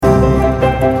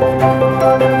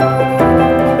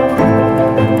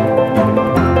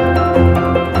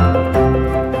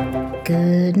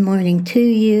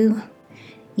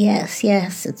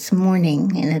Yes, it's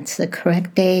morning and it's the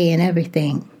correct day and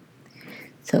everything.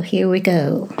 So here we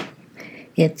go.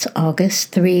 It's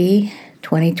August 3,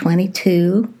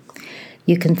 2022.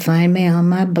 You can find me on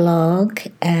my blog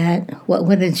at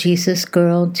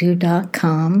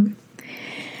whatwouldAJesusGirlDo.com.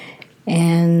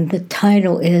 And the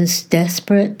title is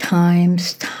Desperate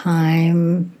Times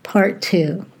Time Part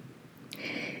 2.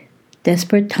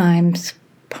 Desperate Times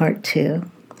Part 2.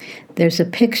 There's a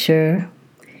picture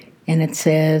and it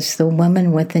says, the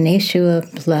woman with an issue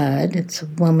of blood. It's a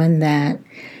woman that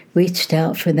reached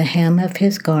out for the hem of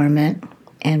his garment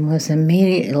and was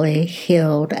immediately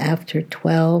healed after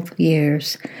 12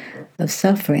 years of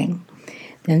suffering.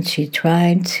 Then she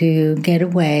tried to get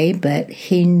away, but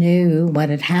he knew what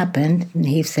had happened, and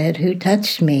he said, "Who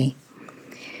touched me?"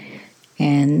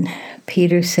 And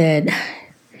Peter said,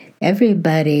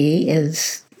 "Everybody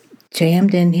is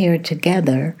jammed in here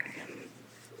together."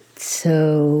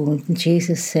 So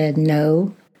Jesus said,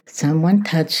 "No, someone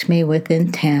touched me with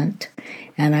intent,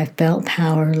 and I felt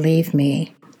power leave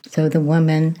me." So the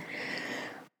woman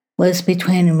was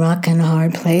between a rock and a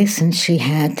hard place, and she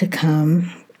had to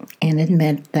come and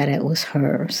admit that it was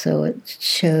her. So it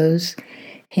shows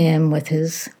him with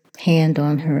his hand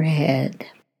on her head.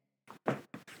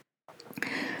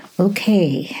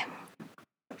 Okay.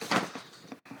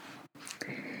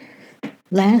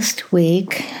 Last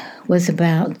week was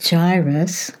about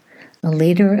Jairus, a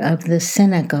leader of the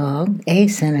synagogue,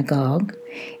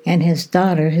 and his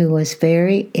daughter who was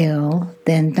very ill,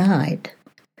 then died.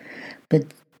 But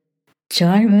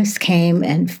Jairus came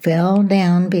and fell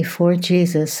down before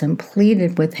Jesus and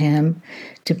pleaded with him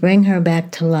to bring her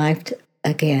back to life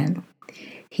again.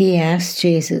 He asked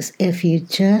Jesus, "If you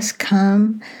just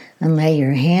come and lay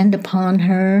your hand upon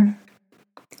her,"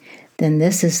 then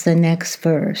this is the next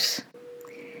verse,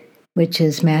 which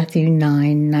is Matthew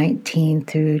 9:19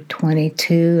 through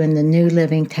 22 in the New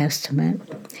Living Testament.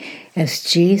 As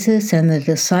Jesus and the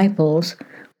disciples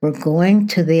were going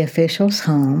to the official's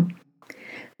home,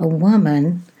 a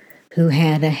woman who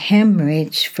had a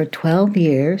hemorrhage for 12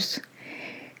 years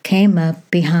came up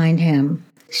behind him.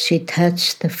 She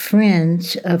touched the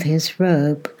fringe of his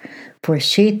robe, for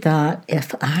she thought,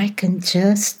 "If I can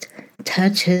just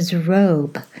touch his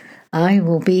robe, I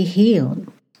will be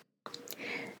healed."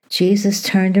 Jesus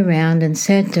turned around and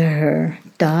said to her,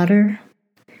 "Daughter,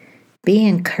 be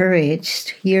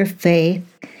encouraged. Your faith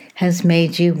has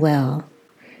made you well."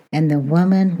 And the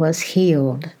woman was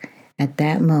healed at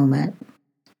that moment.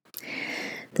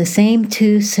 The same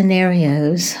two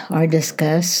scenarios are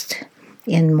discussed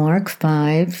in Mark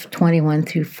 5:21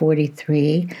 through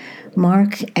 43.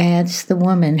 Mark adds the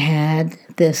woman had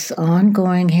this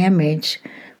ongoing hemorrhage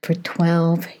for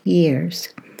 12 years.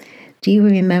 Do you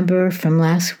remember from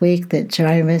last week that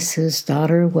Jairus'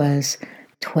 daughter was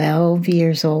 12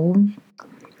 years old?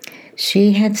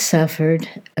 She had suffered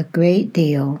a great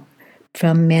deal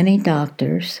from many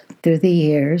doctors through the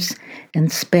years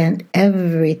and spent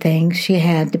everything she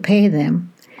had to pay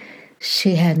them.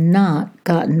 She had not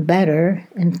gotten better.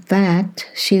 In fact,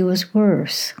 she was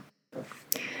worse.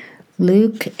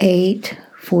 Luke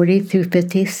 8:40 through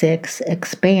 56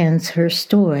 expands her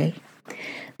story.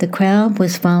 The crowd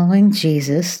was following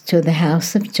Jesus to the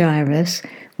house of Jairus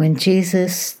when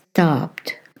Jesus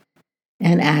stopped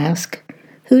and asked,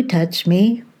 "Who touched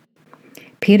me?"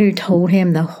 Peter told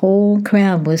him the whole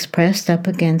crowd was pressed up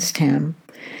against him.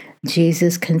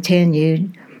 Jesus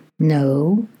continued,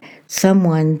 "No,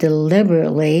 someone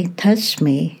deliberately touched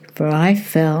me, for I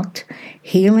felt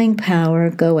healing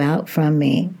power go out from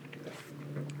me."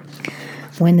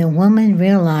 When the woman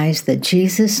realized that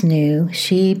Jesus knew,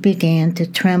 she began to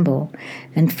tremble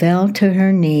and fell to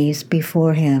her knees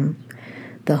before him.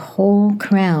 The whole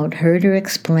crowd heard her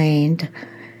explain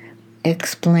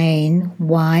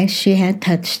why she had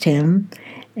touched him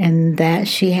and that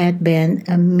she had been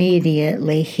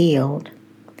immediately healed.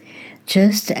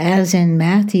 Just as in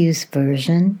Matthew's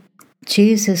version,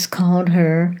 Jesus called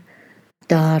her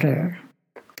daughter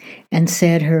and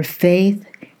said her faith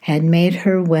had made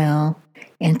her well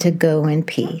and to go in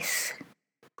peace.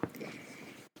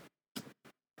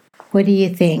 What do you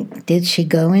think? Did she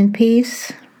go in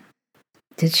peace?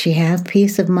 Did she have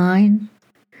peace of mind?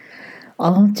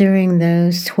 All during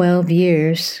those 12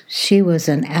 years, she was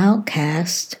an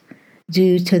outcast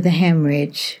due to the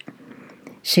hemorrhage.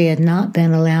 She had not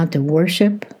been allowed to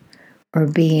worship or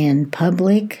be in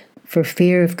public for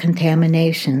fear of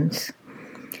contaminations.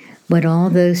 Would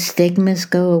all those stigmas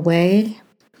go away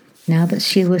now that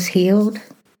she was healed?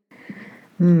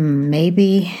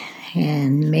 Maybe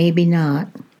and maybe not.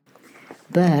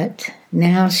 But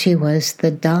now she was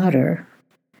the daughter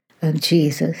of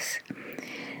Jesus.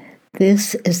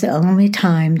 This is the only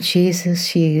time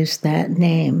Jesus used that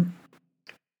name.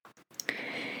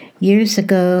 Years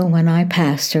ago, when I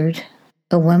pastored,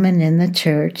 a woman in the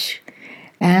church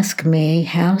asked me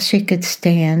how she could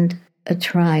stand a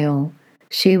trial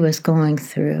she was going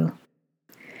through.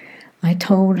 I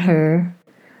told her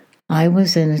I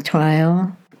was in a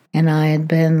trial and I had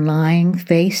been lying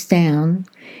face down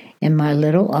in my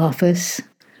little office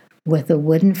with a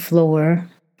wooden floor,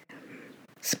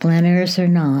 splinters or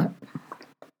not.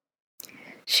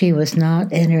 She was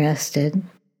not interested.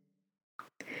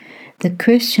 The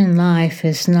Christian life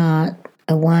is not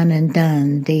a one and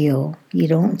done deal. You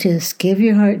don't just give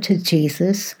your heart to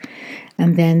Jesus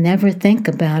and then never think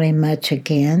about him much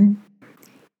again.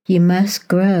 You must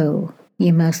grow.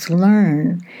 You must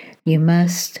learn. You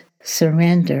must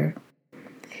surrender.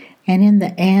 And in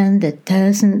the end, it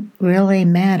doesn't really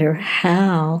matter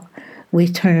how we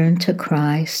turn to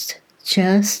Christ.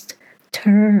 Just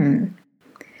turn.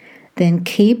 Then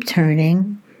keep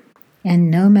turning,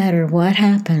 and no matter what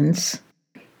happens,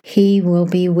 He will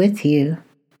be with you.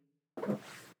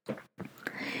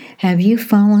 Have you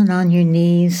fallen on your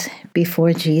knees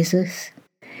before Jesus?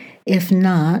 If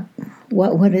not,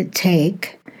 what would it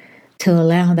take to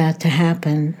allow that to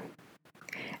happen?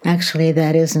 Actually,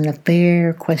 that isn't a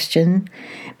fair question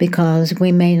because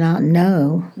we may not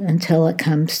know until it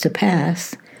comes to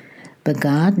pass. But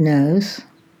God knows.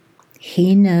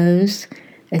 He knows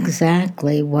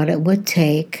exactly what it would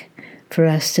take for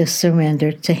us to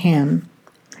surrender to Him.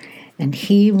 And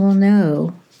He will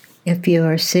know if you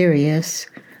are serious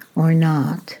or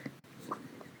not.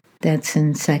 That's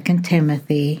in 2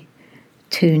 Timothy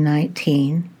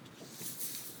 2:19.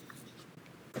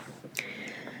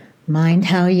 Mind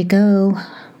how you go.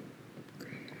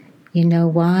 You know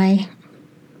why?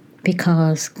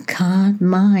 Because God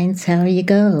minds how you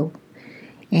go,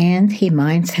 and He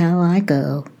minds how I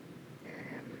go.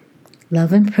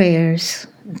 Love and prayers.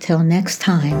 Until next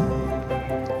time.